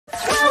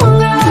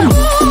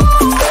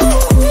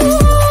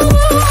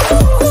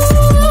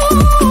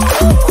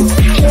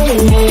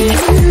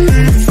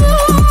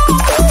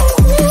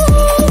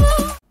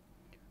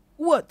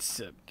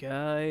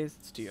guys,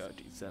 it's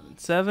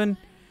TRT77,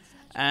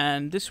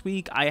 and this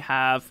week I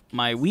have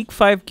my week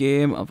 5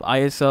 game of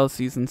ISL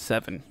Season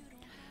 7.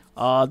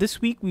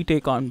 This week we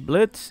take on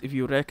Blitz. If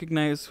you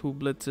recognize who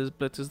Blitz is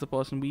the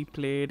person we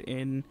played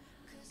in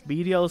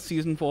BDL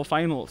Season 4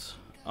 Finals.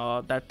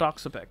 That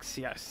Toxapex,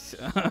 yes.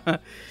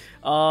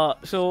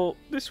 So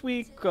this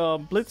week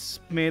Blitz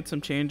made some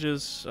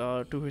changes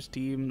to his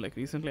team like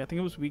recently. I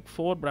think it was week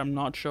 4, but I'm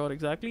not sure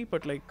exactly.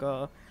 But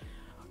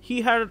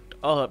he had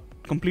a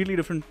completely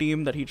different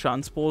team that he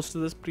transposed to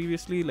this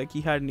previously. Like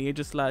he had an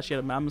Aegis/, he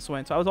had a Mammoth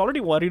Swine. So I was already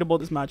worried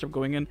about this matchup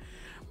going in.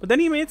 But then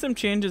he made some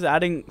changes,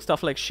 adding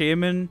stuff like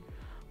Shaym-In,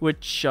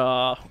 which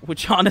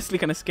honestly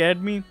kind of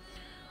scared me.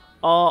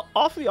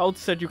 Off the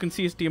outset, you can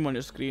see his team on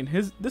your screen.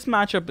 This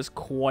matchup is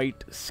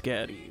quite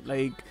scary.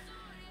 Like,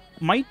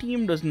 my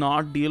team does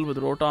not deal with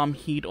Rotom,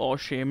 Heat, or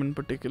Shaym-In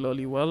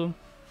particularly well.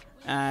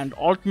 And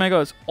Alt Mega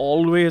is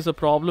always a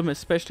problem,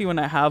 especially when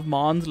I have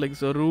Mons like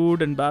Zarude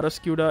and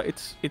Barraskewda.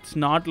 It's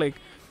not like...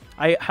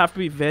 I have to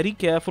be very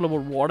careful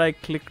about what I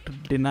click to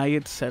deny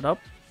its setup.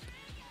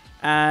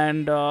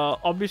 And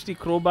obviously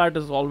Crobat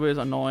is always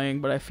annoying,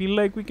 but I feel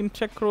like we can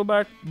check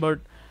Crobat. But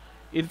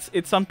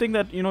it's something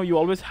that, you know, you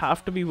always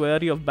have to be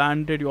wary of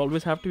Bandit. You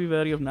always have to be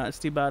wary of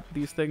Nasty Bat,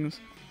 these things.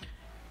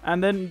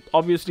 And then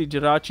obviously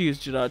Jirachi is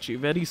Jirachi,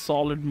 very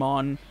solid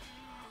Mon.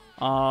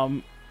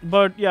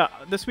 But yeah,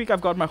 this week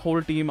I've got my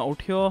whole team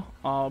out here.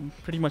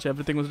 Pretty much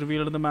everything was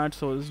revealed in the match,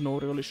 so there's no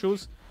real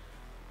issues.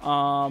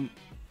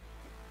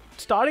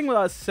 Starting with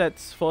our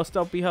sets, first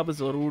up we have a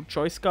Zarude.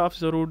 Choice Scarf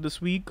Zarude this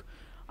week.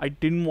 I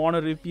didn't want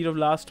a repeat of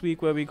last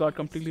week where we got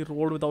completely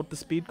rolled without the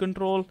speed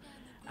control.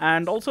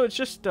 And also it's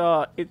just,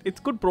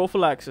 it's good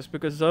prophylaxis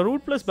because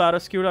Zarude plus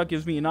Barraskewda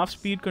gives me enough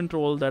speed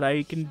control that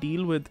I can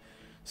deal with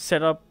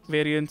setup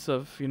variants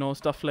of, you know,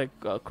 stuff like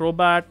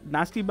Crobat.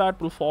 Nasty Bat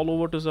will fall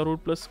over to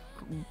Zarude plus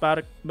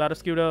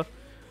Barraskewda.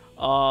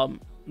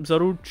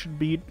 Zarude should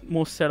beat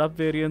most setup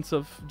variants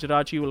of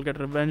Jirachi, will get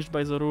revenged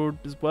by Zarude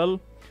as well.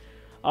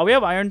 We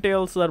have Iron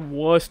Tail, so that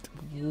worst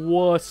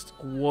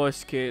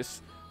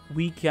case,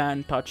 we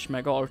can touch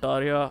Mega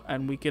Altaria,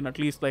 and we can at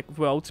least, like, if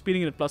we're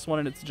outspeeding it at +1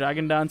 and it's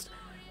Dragon Dance,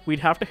 we'd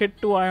have to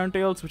hit 2 Iron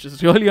Tails, which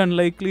is really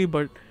unlikely,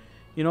 but,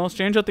 you know,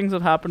 stranger things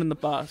have happened in the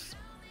past.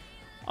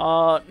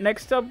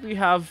 Next up, we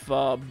have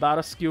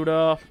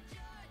Barraskewda,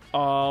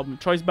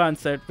 Choice Band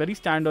set, very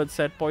standard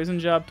set, Poison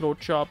Jab,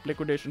 Throat Chop,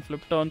 Liquidation,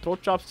 Flip Turn.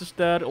 Throat Chop's just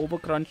there,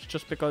 Overcrunch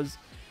just because,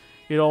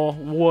 you know,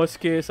 worst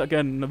case,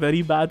 again, a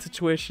very bad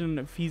situation.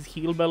 If he's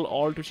Heal Bell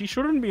Alt, which he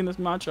shouldn't be in this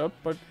matchup,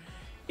 but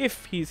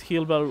if he's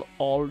Heal Bell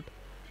Alt,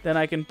 then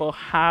I can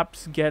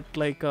perhaps get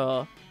like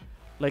a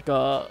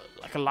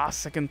last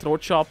second Throat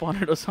Chop on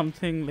it or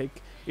something,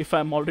 like if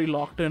I'm already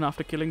locked in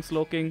after killing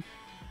Slowking.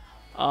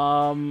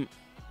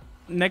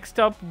 Next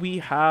up we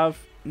have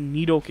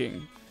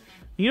Nidoking.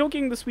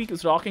 Nidoking this week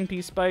is rocking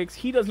T-Spikes.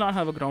 He does not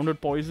have a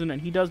grounded poison,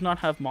 and he does not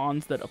have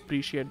Mons that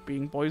appreciate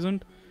being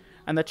poisoned.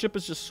 And that chip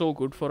is just so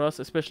good for us,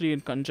 especially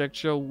in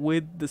Conjecture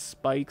with the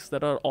spikes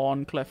that are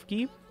on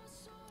Klefki.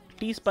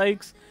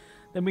 T-Spikes,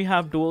 then we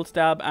have Dual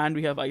Stab, and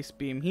we have Ice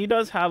Beam. He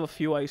does have a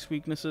few ice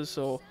weaknesses,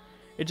 so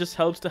it just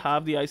helps to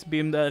have the Ice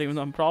Beam there, even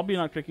though I'm probably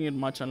not clicking it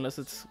much unless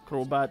it's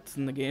Crobats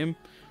in the game.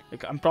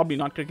 Like, I'm probably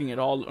not clicking it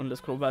all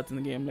unless Crobats in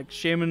the game. Like,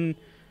 Shaym-In,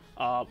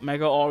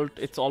 Mega Alt,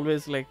 it's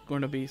always like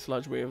going to be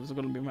Sludge Wave is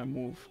going to be my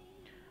move.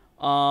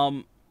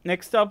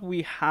 Next up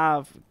we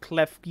have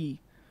Klefki,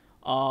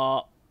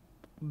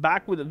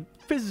 back with a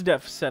Fizz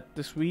Def set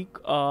this week.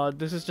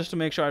 This is just to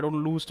make sure I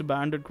don't lose to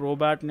Bandit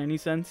Crobat in any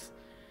sense,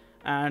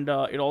 and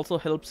it also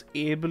helps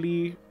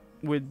ably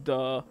with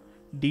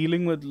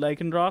dealing with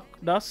Lycanroc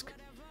Dusk.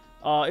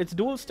 It's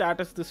dual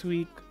status this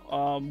week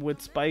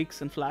with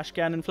Spikes and Flash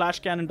Cannon.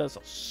 Flash Cannon does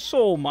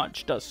so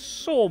much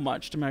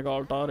to Mega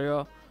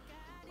Altaria.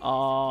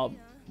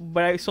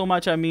 By so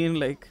much I mean,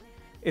 like,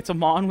 it's a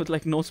Mon with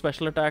like no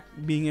special attack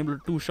being able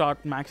to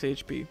 2-shot max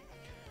HP.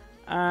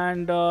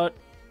 And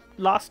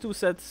last two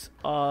sets,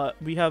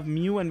 we have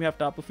Mew and we have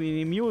Tapu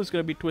Fini. Mew is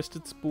going to be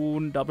Twisted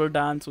Spoon, Double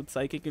Dance with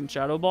Psychic and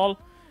Shadow Ball.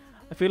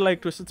 I feel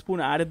like Twisted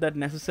Spoon added that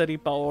necessary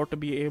power to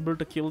be able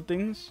to kill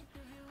things.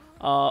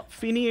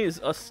 Fini is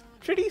a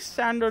pretty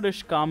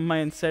standardish Calm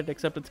Mind set,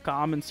 except it's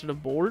Calm instead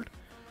of Bold.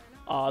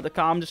 The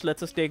Calm just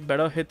lets us take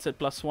better hits at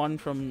 +1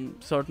 from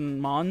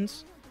certain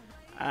Mons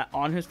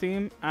on his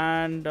team,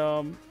 and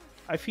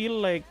I feel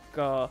like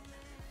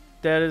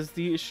there is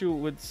the issue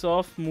with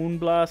Surf,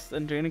 Moonblast,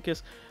 and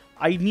Drainicus.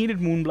 I needed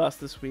Moonblast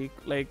this week,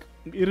 like,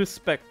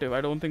 irrespective.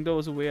 I don't think there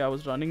was a way I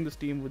was running this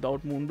team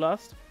without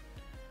Moonblast.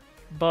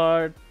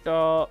 But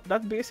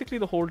that's basically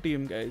the whole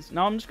team, guys.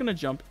 Now I'm just gonna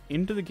jump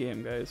into the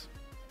game, guys.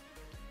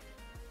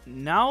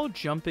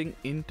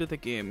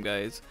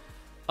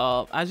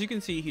 As you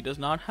can see, he does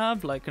not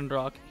have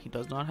Lycanroc, he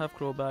does not have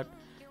Crobat,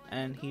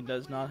 and he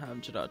does not have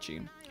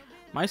Jirachi.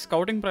 My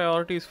scouting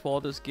priorities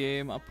for this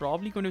game are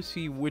probably going to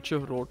see which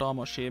of Rotom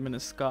or Shaym-In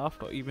is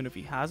Scarfed, or even if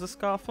he has a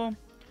Scarfer.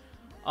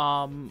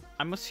 I'm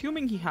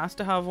assuming he has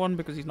to have one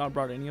because he's not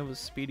brought any of his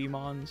Speedy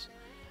Mons.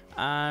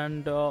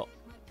 And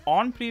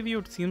on preview,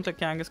 it seems like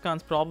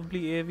Kangaskhan's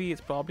probably AV.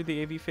 It's probably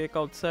the AV fake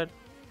out set.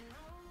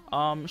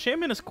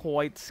 Shaym-In is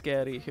quite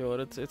scary here.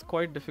 It's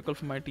quite difficult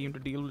for my team to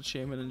deal with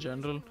Shaym-In in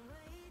general.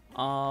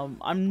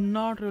 I'm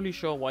not really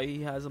sure why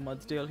he has a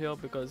Mudsdale here,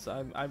 because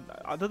I'm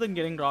other than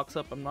getting rocks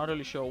up, I'm not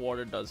really sure what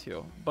it does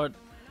here. But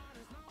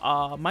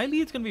my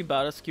lead's gonna be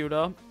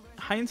Barraskewda.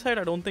 Hindsight,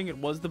 I don't think it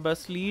was the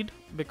best lead,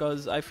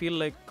 because I feel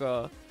like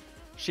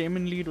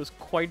Shaym-In lead was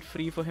quite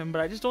free for him,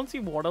 but I just don't see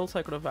what else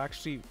I could have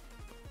actually,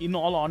 in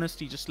all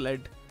honesty, just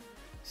led.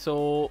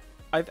 So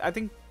I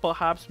think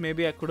perhaps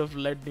maybe I could have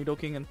led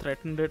Nidoking and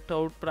threatened it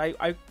out, but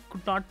I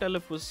could not tell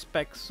if it was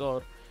Specs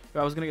or if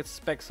I was going to get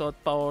Specs Earth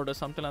powered or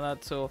something like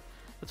that. So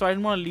that's why I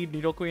didn't want to lead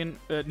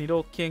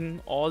Nidoking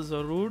or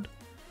Zarude,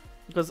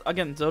 because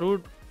again,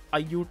 Zarude, I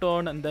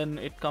U-turn and then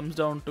it comes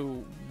down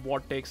to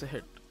what takes a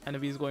hit. And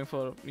if he's going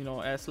for, you know,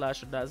 Air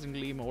Slash or Dazzling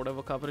Gleam or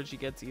whatever coverage he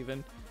gets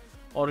even,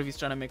 or if he's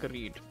trying to make a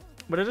read.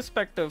 But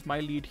irrespective, my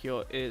lead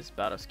here is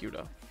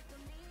Barraskewda.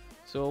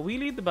 So we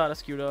lead the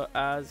Barraskewda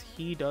as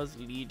he does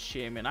lead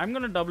Shaym-In. I'm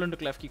going to double into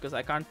Klefki because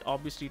I can't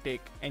obviously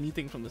take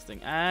anything from this thing,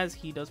 as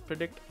he does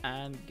predict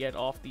and get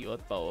off the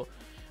Earth Power.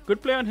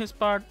 Good play on his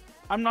part.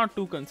 I'm not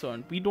too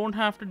concerned. We don't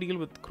have to deal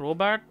with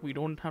Crobat. We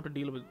don't have to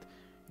deal with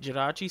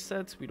Jirachi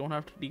sets. We don't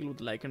have to deal with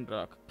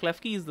Lycanroc.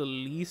 Klefki is the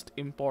least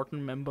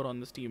important member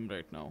on this team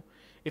right now.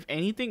 If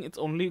anything, it's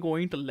only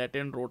going to let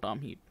in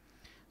Rotom Heat.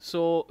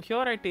 So here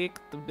I take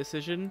the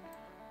decision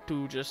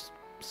to just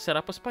set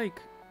up a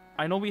spike.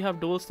 I know we have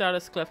dual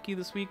status Klefki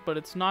this week, but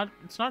it's not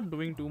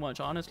doing too much,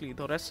 honestly.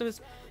 The rest of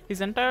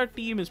his entire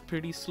team is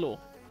pretty slow.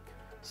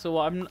 So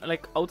I'm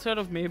like, outside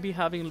of maybe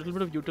having a little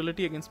bit of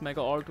utility against Mega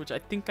Alt, which I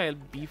think I'll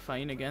be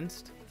fine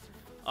against.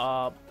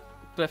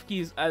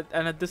 Klefki is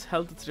and at this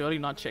health, it's really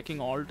not checking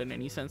Alt in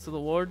any sense of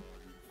the word.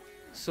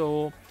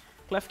 So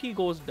Klefki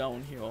goes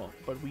down here,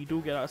 but we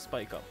do get our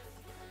spike up.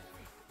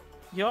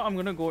 Here I'm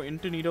gonna go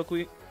into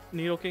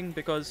Nidoking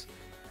because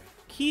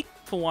he,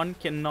 for one,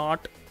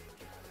 cannot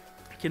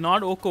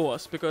OHKO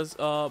us, because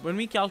when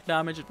we calc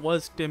damage, it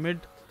was timid.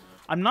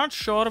 I'm not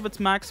sure of its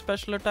max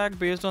special attack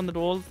based on the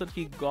rolls that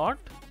he got,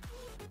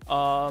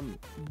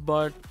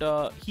 but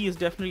he is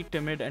definitely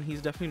timid and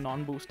he's definitely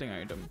non-boosting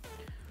item.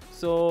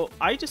 So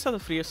I just have the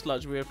freest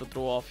Sludge Wave to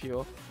throw off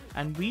here,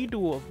 and we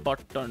do a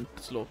butt-ton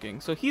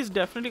Slowking. So he's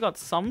definitely got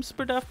some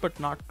Spit F, but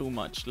not too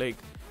much. Like,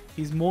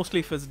 he's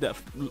mostly Fizz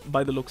Def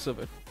by the looks of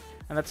it.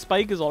 And that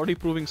Spike is already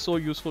proving so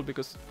useful,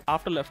 because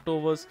after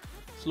Leftovers,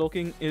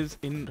 Slowking is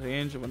in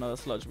range of another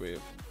Sludge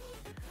Wave.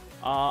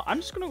 I'm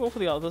just going to go for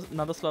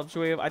another Sludge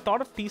Wave. I thought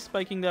of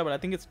T-Spiking there, but I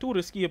think it's too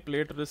risky a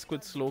play to risk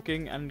with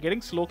Slowking. And getting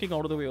Slowking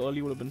out of the way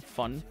early would have been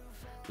fun.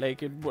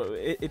 Like,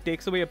 it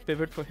takes away a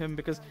pivot for him,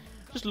 because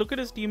just look at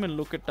his team and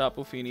look at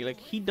Tapu Fini. Like,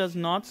 he does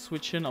not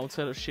switch in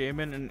outside of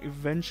Shaym-In, and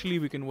eventually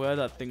we can wear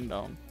that thing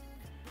down.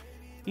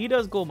 He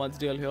does go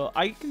Mudsdale here.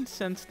 I can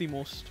sense the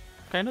most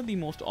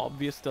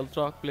obvious Stealth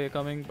Rock play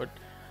coming, but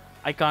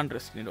I can't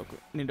risk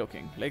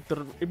Nidoking. Like,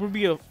 it would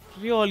be a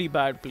really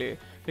bad play,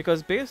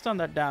 because based on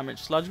that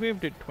damage, Sludge Wave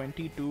did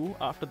 22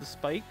 after the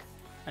spike,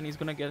 and he's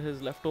gonna get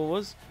his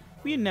Leftovers.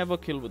 We never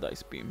kill with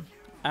Ice Beam,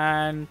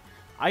 and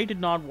I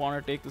did not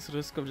want to take this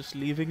risk of just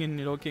leaving in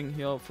Nidoking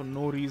here for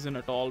no reason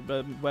at all,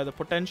 where the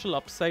potential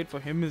upside for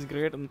him is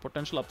great and the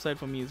potential upside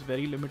for me is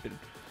very limited.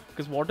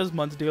 Because what does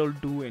Mudsdale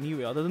do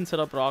anyway, other than set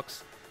up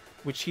rocks,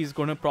 which he's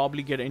gonna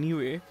probably get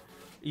anyway,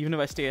 even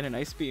if I stay in an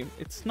Ice Beam?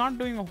 It's not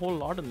doing a whole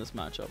lot in this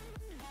matchup.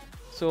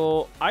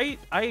 So I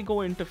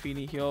go into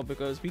Fini here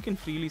because we can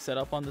freely set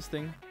up on this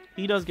thing.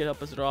 He does get up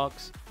his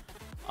rocks.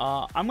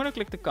 I'm gonna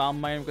click the Calm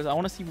Mind because I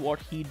want to see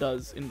what he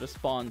does in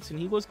response, and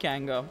he goes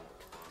Kanga.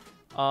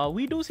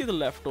 We do see the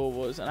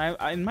Leftovers, and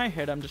in my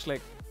head I'm just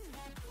like,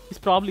 he's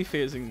probably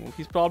phasing move.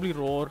 He's probably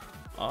Roar,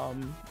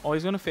 or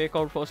he's gonna fake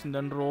out first and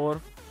then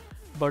Roar.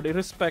 But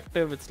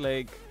irrespective, it's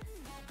like,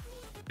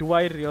 do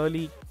I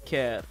really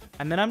care?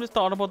 And then I'm just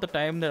thought about the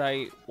time that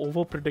I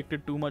over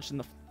predicted too much in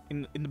the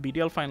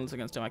BDL finals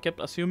against him. I kept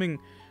assuming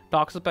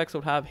Toxapex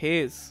would have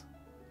Haze,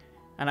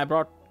 and I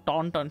brought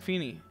Taunt on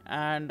Fini,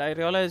 and I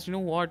realized, you know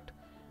what,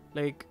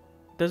 like,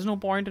 there's no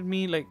point in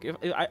me, like,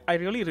 I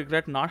really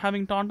regret not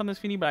having Taunt on this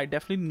Fini, but I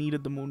definitely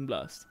needed the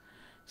Moonblast.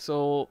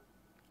 So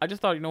I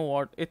just thought, you know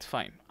what, it's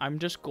fine. I'm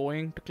just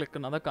going to click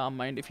another Calm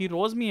Mind. If he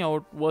roars me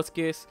out, worst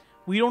case,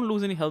 we don't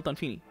lose any health on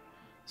Fini.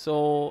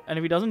 So, and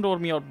if he doesn't roar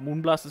me out,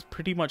 Moonblast is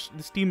pretty much,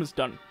 this team is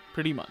done,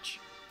 pretty much.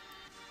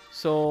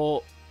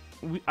 So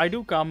I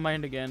do Calm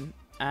Mind again,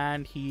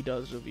 and he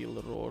does reveal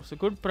the roar. So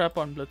good prep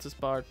on Blitz's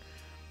part.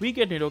 We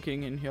get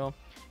Nidoking in here.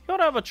 Here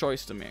I have a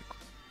choice to make.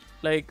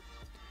 Like,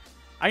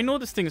 I know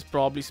this thing is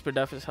probably Spit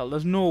F as hell.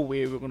 There's no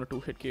way we're going to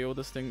 2-hit KO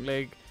this thing.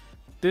 Like,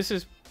 this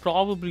is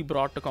probably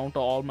brought to counter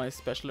all my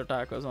special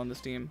attackers on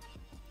this team.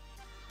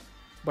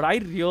 But I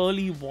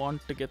really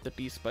want to get the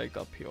T-Spike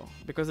up here,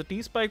 because the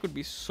T-Spike would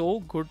be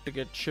so good to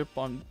get chip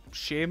on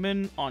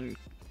Shaym-In, on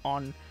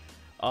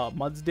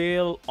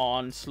Mudsdale,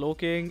 on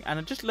Slowking, and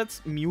it just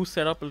lets Mew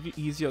set up a little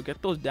easier,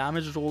 get those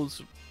damage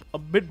rolls a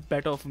bit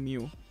better for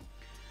Mew.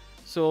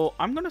 So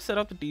I'm going to set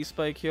up the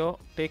T-Spike here,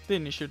 take the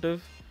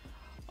initiative.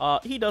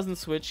 He doesn't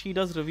switch. He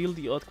does reveal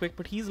the Earthquake,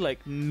 but he's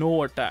like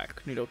no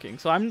attack, Nidoking.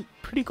 So I'm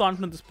pretty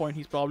confident at this point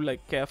he's probably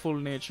like Careful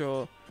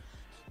Nature,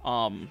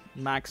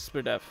 Max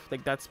Speed F.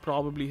 Like that's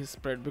probably his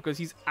spread because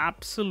he's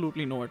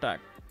absolutely no attack.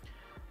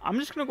 I'm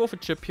just gonna go for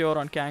Chip here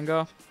on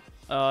Kanga.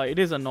 It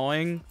is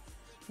annoying.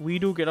 We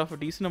do get off a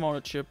decent amount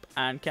of chip,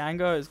 and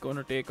Kanga is going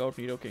to take out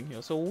Nidoking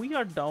here. So we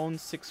are down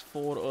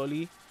 6-4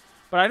 early.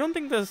 But I don't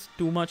think there's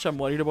too much I'm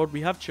worried about.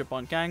 We have chip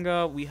on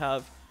Kanga. We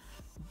have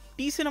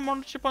decent amount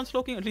of chip on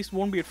Slowking. At least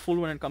won't be at full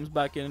when it comes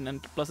back in.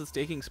 And plus it's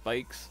taking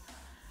spikes.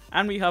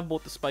 And we have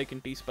both the spike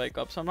and T-spike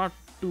up. So I'm not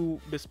too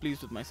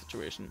displeased with my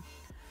situation.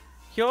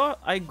 Here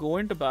I go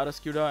into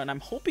Barraskewda, and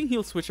I'm hoping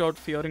he'll switch out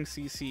Fearing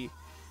CC.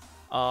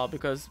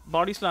 Because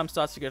Body Slam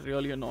starts to get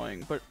really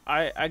annoying. But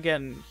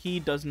again,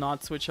 he does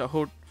not switch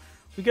out.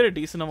 We get a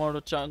decent amount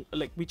of chunk,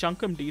 like we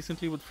chunk him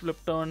decently with Flip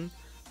Turn,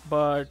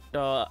 but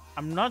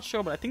I'm not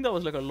sure, but I think that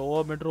was like a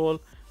lower mid-roll,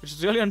 which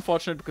is really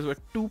unfortunate because we're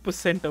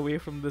 2% away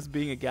from this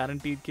being a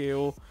guaranteed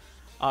KO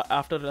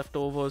after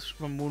leftovers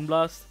from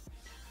Moonblast.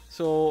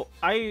 So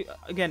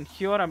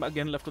here I'm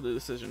again left with the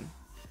decision.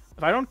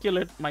 If I don't kill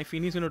it, my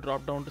Feeney's going to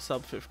drop down to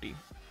sub 50.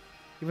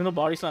 Even though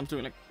Body Slam's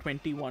doing like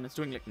 21, it's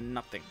doing like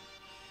nothing.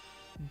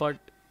 But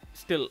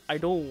still, I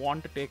don't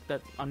want to take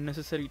that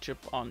unnecessary chip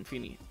on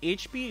Feeney.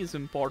 HP is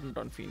important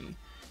on Feeney.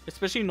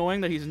 Especially knowing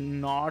that he's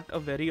not a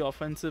very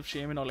offensive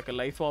Shaym-In or like a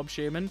Life Orb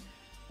Shaym-In.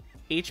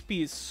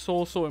 HP is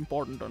so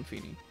important on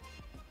Feeney.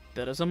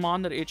 There is a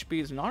mon that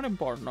HP is not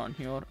important on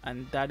here,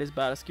 and that is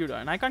Barraskewda.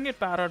 And I can't get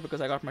parried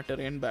because I got my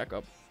terrain back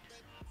up.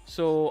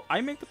 So I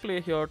make the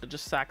play here to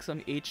just sack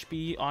some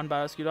HP on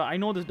Barraskewda. I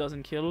know this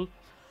doesn't kill.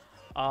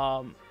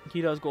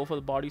 He does go for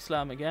the Body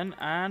Slam again,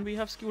 and we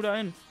have Skewda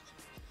in.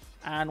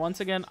 And once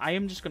again, I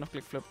am just going to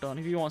click Flip Turn.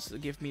 If he wants to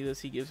give me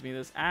this, he gives me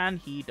this. And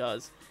he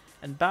does.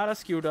 And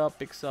Barraskewda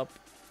picks up,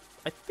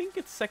 I think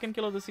it's second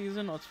kill of the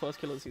season or it's first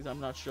kill of the season.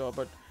 I'm not sure.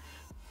 But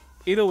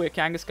either way,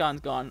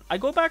 Kangaskhan's gone. I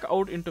go back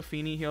out into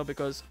Feeney here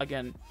because,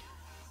 again,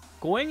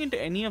 going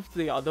into any of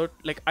the other...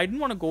 Like, I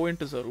didn't want to go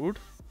into Zarude.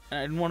 And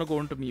I didn't want to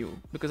go into Mew.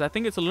 Because I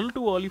think it's a little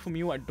too early for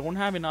Mew. I don't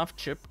have enough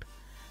chipped.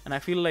 And I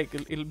feel like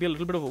it'll be a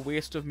little bit of a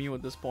waste of Mew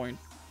at this point.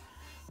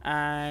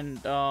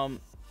 And...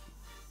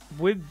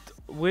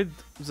 With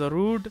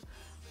Zarude,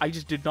 I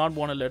just did not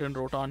want to let in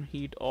Rotom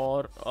Heat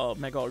or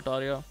Mega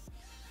Altaria.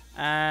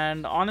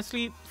 And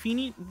honestly,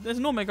 Feeney, there's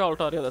no Mega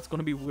Altaria that's going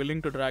to be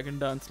willing to Dragon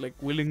Dance like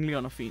willingly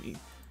on a Feeney.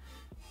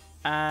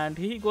 And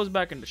he goes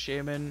back into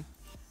Shaym-In.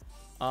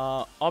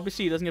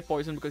 Obviously, he doesn't get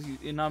poisoned because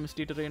he's in our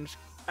Misty Terrain.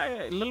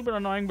 A little bit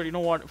annoying, but you know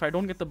what? If I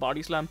don't get the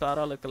Body Slam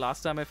para like the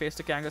last time I faced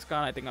a Kangaskhan,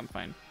 I think I'm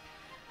fine.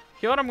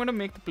 Here I'm going to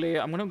make the play.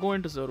 I'm going to go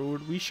into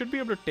Zarude. We should be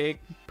able to take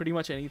pretty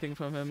much anything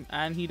from him.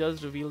 And he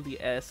does reveal the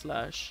Air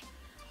Slash.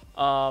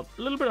 A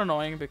little bit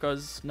annoying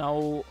because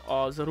now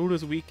Zarude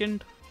is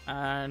weakened.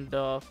 And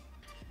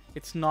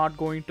it's not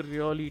going to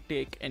really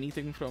take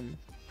anything from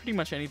pretty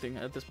much anything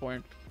at this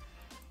point.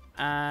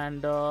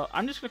 And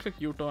I'm just going to click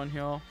U-turn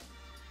here.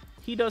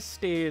 He does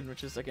stay in,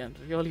 which is again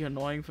really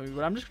annoying for me.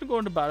 But I'm just going to go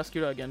into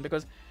Barraskewda again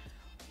because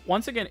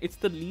once again, it's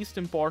the least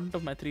important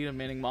of my 3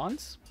 remaining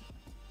mons.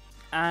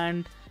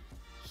 And...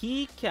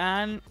 he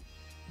can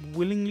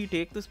willingly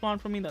take this pawn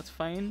from me, that's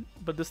fine,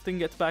 but this thing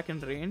gets back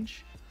in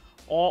range.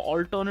 Or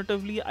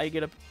alternatively, I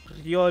get a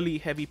really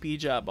heavy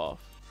P-jab off.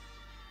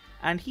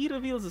 And he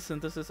reveals the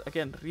Synthesis.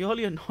 Again,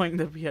 really annoying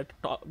that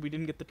we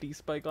didn't get the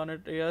T-spike on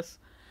it, yes.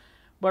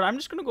 But I'm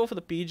just going to go for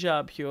the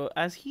P-jab here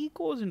as he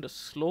goes into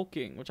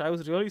Slowking, which I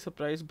was really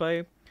surprised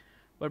by.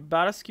 But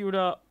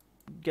Barraskewda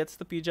gets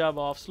the P-jab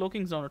off.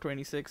 Slowking's down to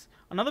 26.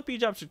 Another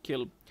P-jab should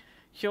kill.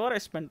 Here I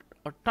spent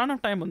a ton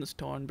of time on this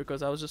turn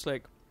because I was just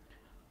like,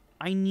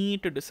 I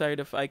need to decide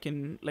if I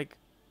can, like,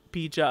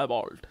 P-jab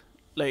alt.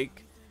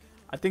 Like,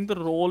 I think the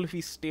roll, if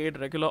he stayed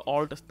regular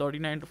alt, is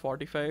 39 to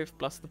 45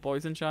 plus the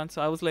poison chance.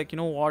 So I was like, you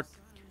know what?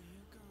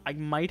 I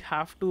might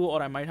have to,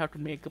 or I might have to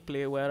make a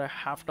play where I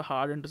have to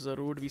hard into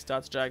Zarude if he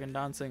starts Dragon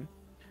Dancing.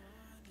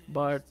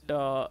 But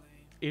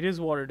it is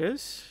what it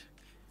is.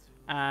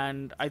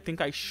 And I think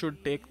I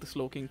should take the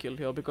Slowking kill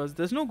here because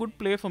there's no good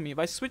play for me. If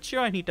I switch here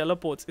and he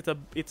teleports,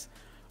 it's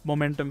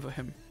momentum for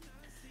him.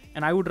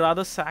 And I would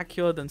rather sack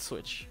here than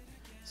switch.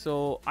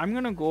 So I'm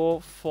going to go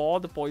for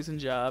the Poison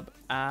Jab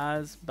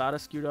as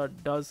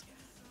Barraskewda does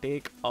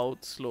take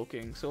out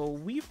Slowking. So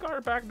we've got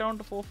it back down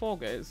to 4-4,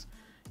 guys.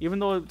 Even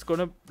though it's going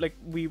to, like,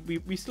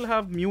 we still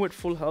have Mew at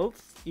full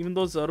health. Even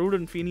though Zarude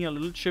and Feeney are a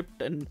little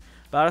chipped and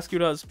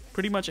Barraskewda is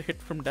pretty much a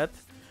hit from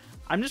death.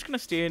 I'm just going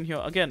to stay in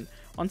here. Again,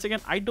 once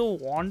again, I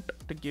don't want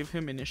to give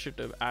him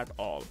initiative at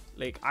all.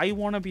 Like, I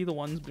want to be the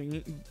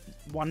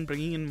one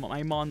bringing in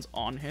my mons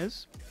on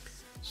his.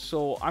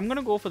 So I'm going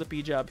to go for the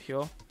P-jab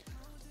here.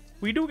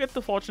 We do get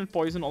the Fortunate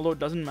Poison, although it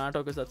doesn't matter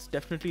because that's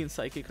definitely in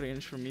Psychic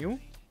range from you.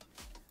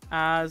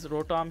 As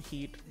Rotom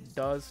Heat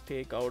does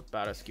take out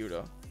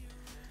Barraskewda.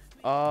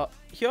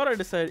 Here I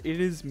decide it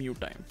is Mew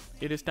time.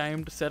 It is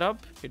time to set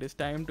up. It is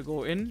time to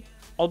go in.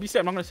 Obviously,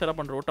 I'm not going to set up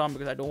on Rotom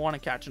because I don't want to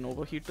catch an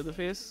Overheat to the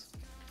face.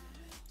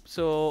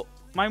 So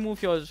my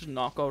move here is to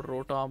knock out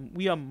Rotom.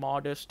 We are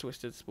modest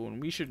Twisted Spoon.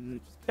 We should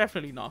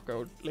definitely knock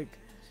out, like,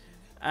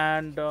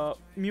 and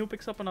Mew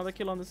picks up another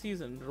kill on the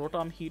season.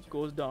 Rotom Heat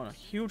goes down, a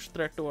huge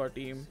threat to our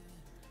team.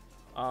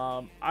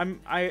 I'm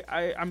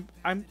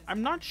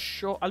not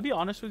sure. I'll be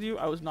honest with you.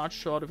 I was not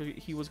sure if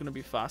he was gonna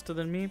be faster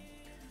than me,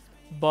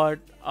 but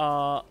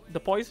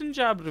the poison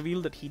jab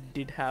revealed that he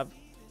did have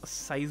a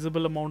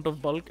sizable amount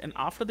of bulk. And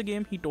after the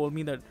game, he told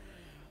me that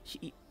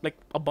he, like,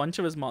 a bunch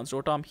of his mons,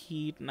 Rotom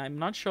Heat, and I'm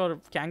not sure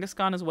if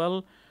Kangaskhan as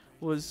well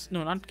was,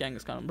 no, not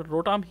Kangaskhan, but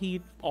Rotom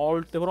Heat.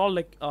 They were all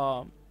like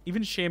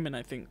even Shaym-In,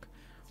 I think,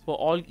 were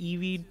all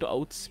EV'd to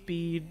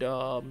outspeed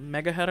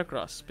Mega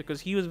Heracross, because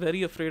he was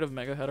very afraid of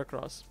Mega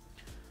Heracross.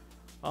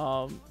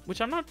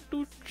 Which I'm not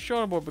too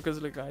sure about,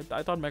 because like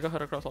I thought Mega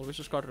Heracross always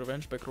just got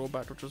revenge by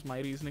Crobat, which was my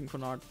reasoning for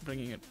not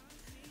bringing it.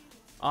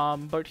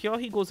 But here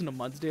he goes into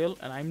Mudsdale,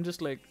 and I'm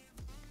just like,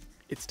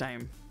 it's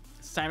time.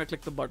 It's time to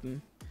click the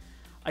button.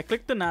 I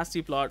click the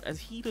Nasty Plot as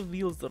he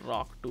reveals the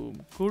Rock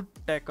Tomb. Good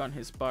tech on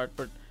his part,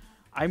 but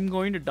I'm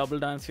going to double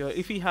dance here.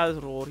 If he has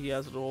Roar, he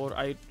has Roar.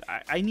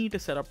 I need to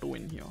set up to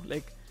win here.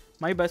 Like,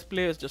 my best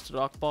play is just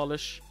Rock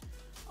Polish.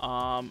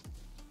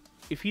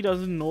 If he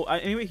doesn't know,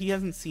 anyway, he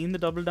hasn't seen the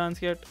double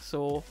dance yet,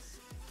 so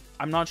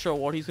I'm not sure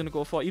what he's gonna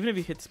go for. Even if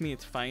he hits me,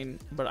 it's fine,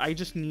 but I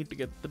just need to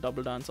get the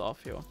double dance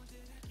off here.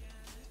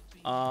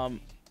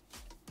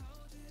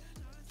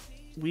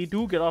 We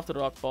do get off the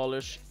Rock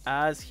Polish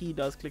as he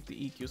does click the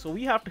EQ, so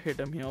we have to hit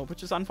him here,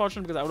 which is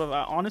unfortunate, because I would have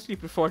honestly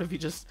preferred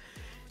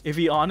if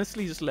he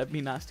honestly just let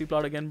me Nasty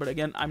Plot again. But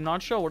again, I'm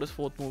not sure what his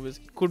fourth move is.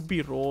 It could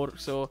be Roar,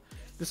 so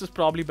this is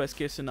probably best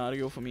case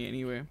scenario for me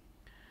anyway.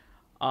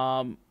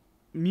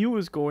 Mew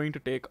is going to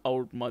take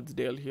out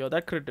Mudsdale here.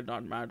 That crit did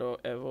not matter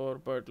ever,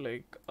 but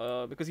like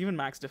because even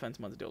max defense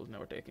Mudsdale is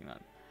never taking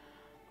that.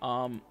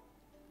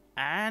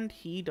 And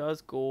he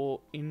does go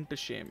into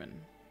Shaym-In.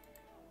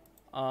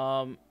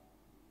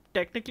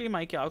 Technically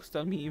my calcs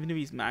tell me even if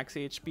he's max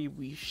HP,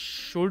 we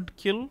should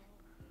kill.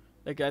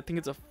 Like, I think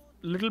it's a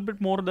little bit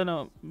more than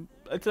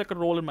it's like a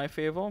roll in my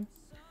favor.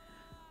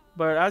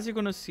 But as you're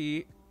gonna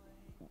see,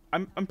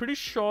 I'm pretty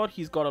sure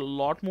he's got a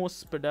lot more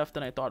Spidef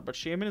than I thought. But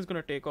Shaym-In is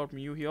gonna take out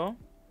Mew here,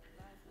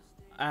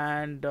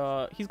 and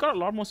he's got a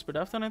lot more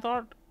Spidef than I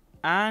thought.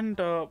 And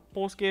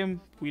post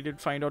game we did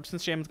find out,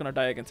 since Shaym-In's gonna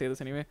die, I can say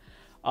this anyway,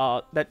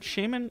 that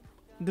Shaym-In,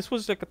 this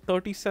was like a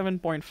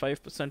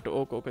 37.5% to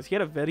Oko, because he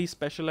had a very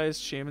specialized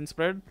Shaym-In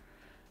spread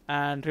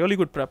and really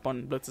good prep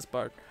on Blitz's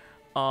part.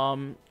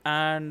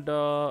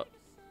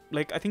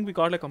 Like, I think we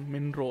got like a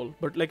min roll,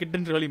 but like it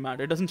didn't really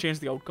matter. It doesn't change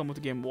the outcome of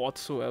the game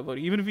whatsoever.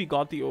 Even if we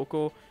got the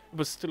Oko,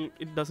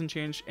 it doesn't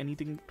change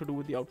anything to do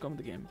with the outcome of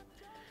the game.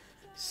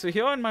 So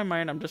here in my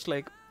mind, I'm just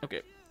like,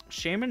 okay,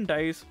 Shaym-In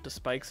dies to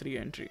Spike's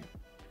re-entry.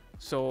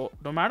 So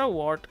no matter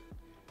what,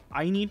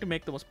 I need to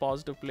make the most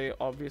positive play.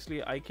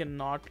 Obviously, I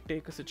cannot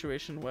take a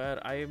situation where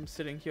I am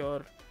sitting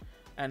here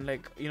and,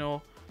 like, you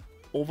know,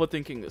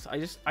 overthinking this. I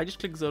just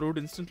click Zarude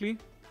instantly,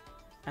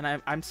 and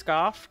I'm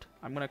scarfed.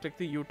 I'm gonna click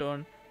the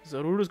U-turn.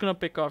 Zarude is gonna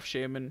pick off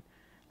Shaym-In,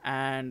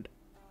 and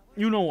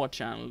you know what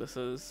channel this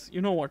is.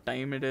 You know what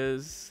time it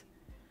is.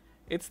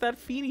 It's that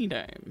Feeny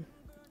time.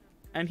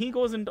 And he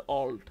goes into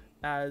alt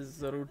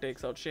as Zarude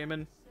takes out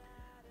Shaym-In.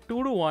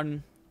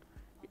 2-1.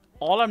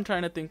 All I'm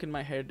trying to think in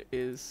my head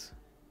is,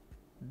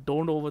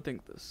 don't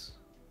overthink this.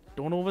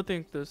 Don't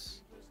overthink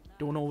this.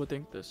 Don't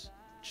overthink this.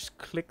 Just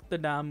click the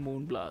damn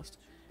Moonblast.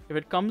 If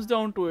it comes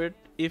down to it,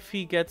 if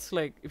he gets,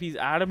 like, if he's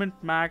adamant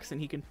max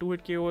and he can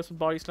 2-hit KO us with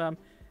Body Slam,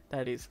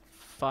 that is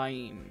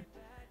fine.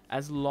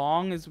 As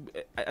long as,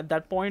 at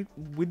that point,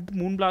 with the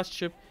Moonblast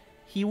chip,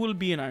 he will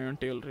be in Iron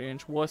Tail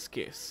range, worst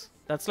case.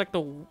 That was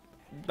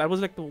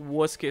like the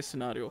worst case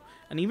scenario.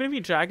 And even if he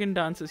Dragon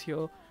Dances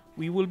here,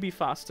 we will be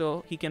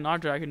faster. He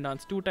cannot Dragon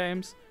Dance 2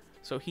 times.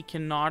 So he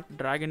cannot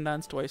Dragon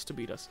Dance twice to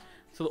beat us.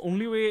 So the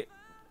only way,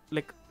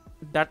 like,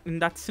 that in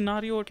that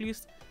scenario at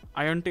least,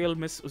 Iron Tail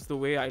miss was the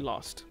way I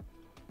lost.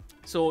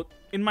 So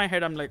in my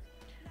head, I'm like,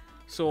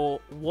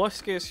 so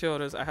worst case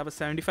here is I have a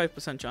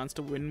 75% chance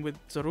to win with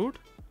Zarude.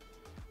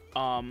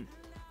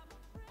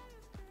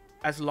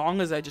 As long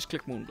as I just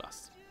click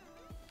Moonblast.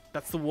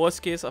 That's the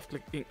worst case of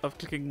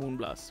clicking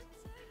Moonblast.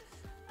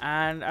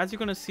 And as you're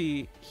gonna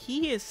see,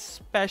 he is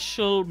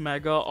special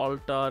Mega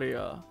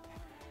Altaria.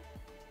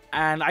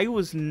 And I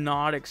was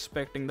not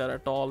expecting that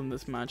at all in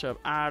this matchup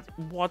at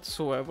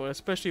whatsoever,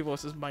 especially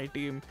versus my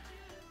team.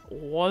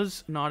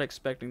 Was not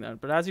expecting that.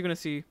 But as you're going to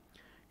see,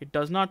 it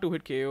does not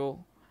 2-hit KO.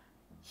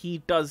 He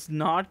does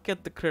not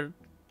get the crit.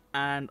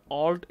 And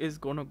alt is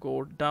going to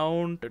go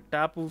down to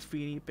Tapu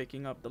Fini,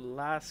 picking up the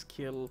last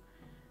kill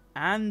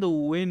and the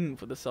win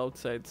for the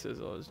Southside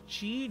Scissors.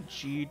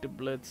 GG to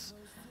Blitz.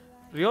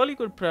 Really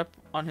good prep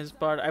on his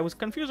part. I was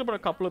confused about a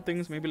couple of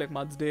things, maybe like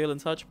Mudsdale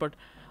and such, but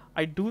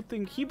I do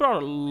think he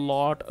brought a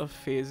lot of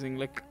phasing.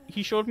 Like,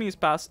 he showed me his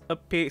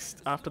pace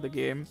after the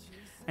game,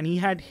 and he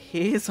had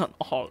Haze on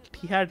alt.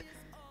 He had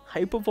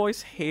Hyper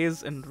Voice,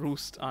 Haze, and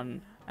Roost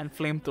on, and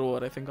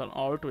Flamethrower, I think, on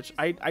alt, which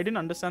I didn't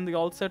understand the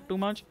alt set too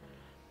much.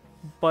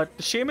 But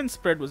the Shaym-In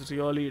spread was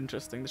really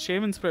interesting. The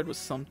Shaym-In spread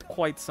was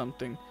quite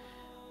something.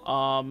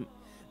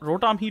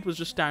 Rotom Heat was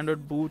just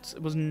standard boots.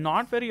 It was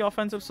not very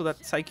offensive, so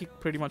that Psychic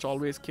pretty much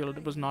always killed.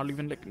 It was not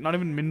even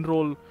min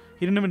roll.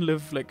 He didn't even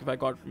live like if I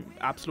got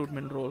absolute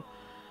min roll.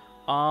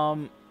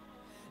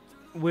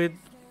 With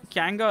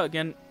Kanga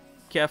again,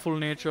 careful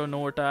nature,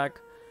 no attack.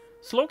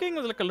 Slowking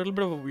was like a little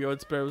bit of a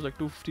weird spread. It was like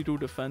 252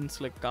 defense,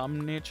 like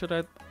calm nature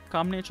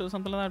or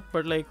something like that.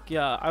 But like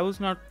yeah, I was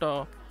not.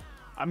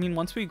 I mean,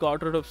 once we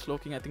got rid of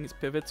Slowking, I think his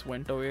pivots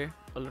went away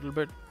a little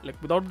bit. Like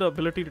without the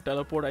ability to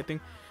teleport, I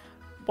think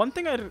one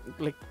thing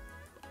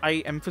I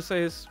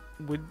emphasize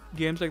with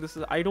games like this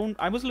is I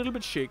was a little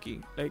bit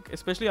shaky. Like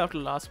especially after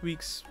last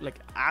week's like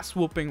ass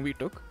whooping we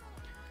took,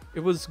 it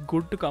was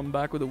good to come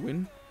back with a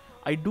win.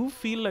 I do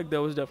feel like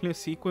there was definitely a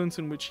sequence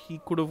in which he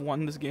could have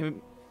won this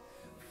game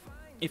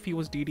if he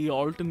was DD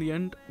alt in the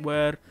end,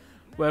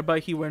 whereby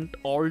he went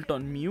alt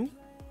on Mew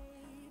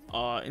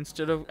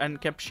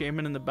and kept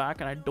Shaym-In in the back,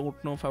 and I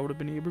don't know if I would have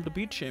been able to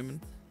beat Shaym-In.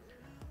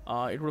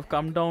 It would have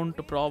come down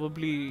to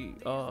probably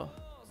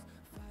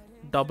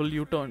double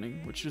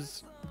U-turning, which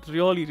is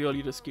really,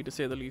 really risky to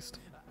say the least.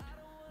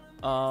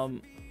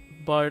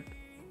 But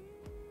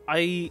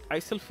I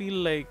still feel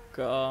like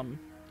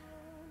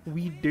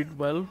we did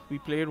well, we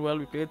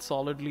played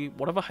solidly.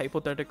 Whatever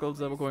hypotheticals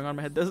that were going on in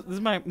my head, this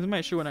is my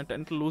issue. When I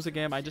tend to lose a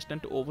game, I just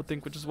tend to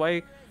overthink, which is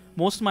why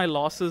most of my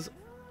losses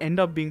end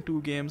up being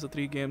 2 games or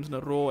 3 games in a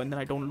row, and then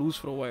I don't lose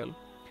for a while.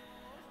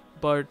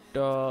 But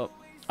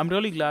I'm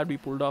really glad we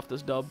pulled off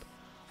this dub.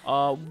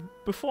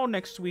 Before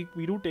next week,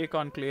 we do take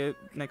on Clay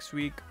next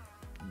week.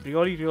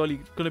 Really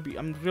gonna be.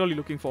 I'm really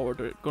looking forward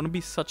to it. Gonna be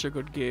such a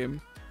good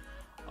game.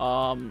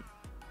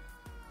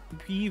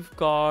 We've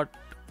got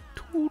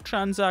 2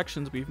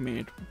 transactions we've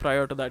made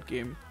prior to that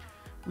game.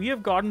 We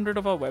have gotten rid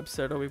of our web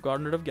setter. We've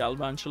gotten rid of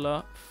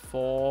Galvantula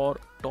for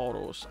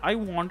Tauros. I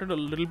wanted a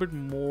little bit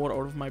more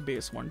out of my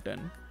base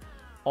 110,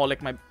 or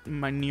like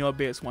my near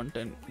base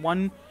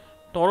 110.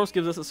 Tauros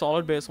gives us a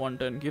solid base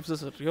 110, gives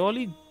us a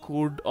really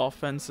good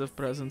offensive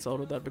presence out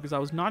of that, because I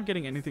was not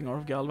getting anything out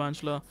of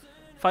Galvantula.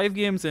 5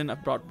 games in,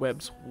 I've brought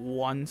webs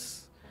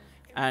once,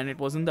 and it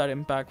wasn't that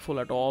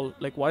impactful at all.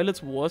 Like while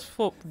it's worse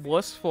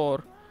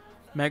for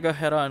Mega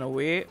Hera in a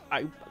way,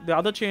 the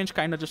other change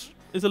kind of just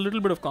is a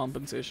little bit of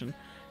compensation.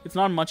 It's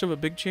not much of a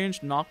big change.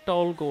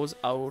 Noctowl goes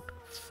out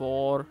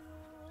for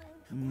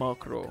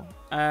Murkrow,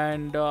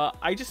 and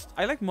I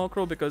like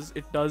Murkrow because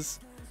it does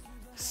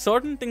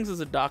certain things as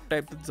a dark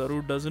type that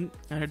Zarude doesn't,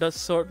 and it does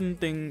certain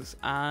things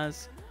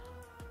as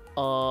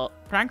a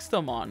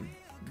Prankstermon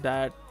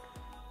that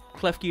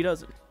Klefki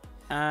doesn't.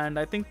 And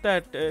I think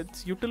that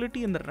its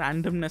utility and the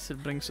randomness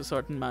it brings to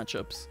certain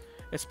matchups,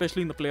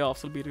 especially in the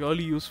playoffs, will be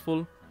really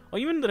useful. Or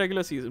even in the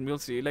regular season, we'll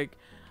see. Like,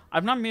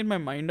 I've not made my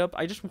mind up.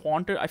 I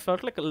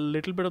felt like a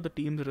little bit of the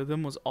team's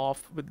rhythm was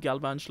off with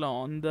Galvantula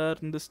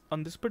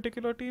on this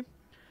particular team,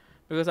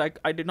 because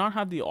I did not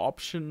have the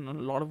option on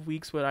a lot of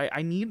weeks where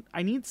I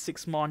need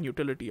 6 Mon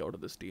utility out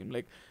of this team.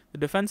 Like the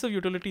defensive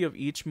utility of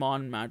each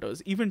Mon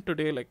matters. Even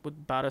today, like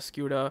with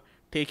Barraskewda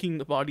taking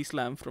the body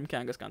slam from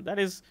Kangaskhan, that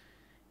is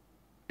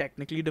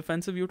technically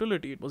defensive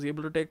utility. It was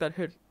able to take that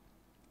hit,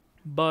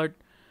 but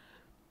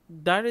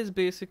that is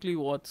basically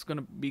what's going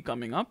to be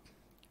coming up.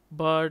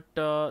 But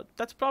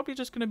that's probably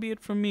just going to be it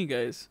from me,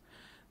 guys.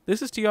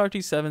 This is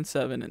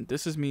TRT77, and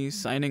this is me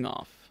signing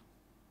off.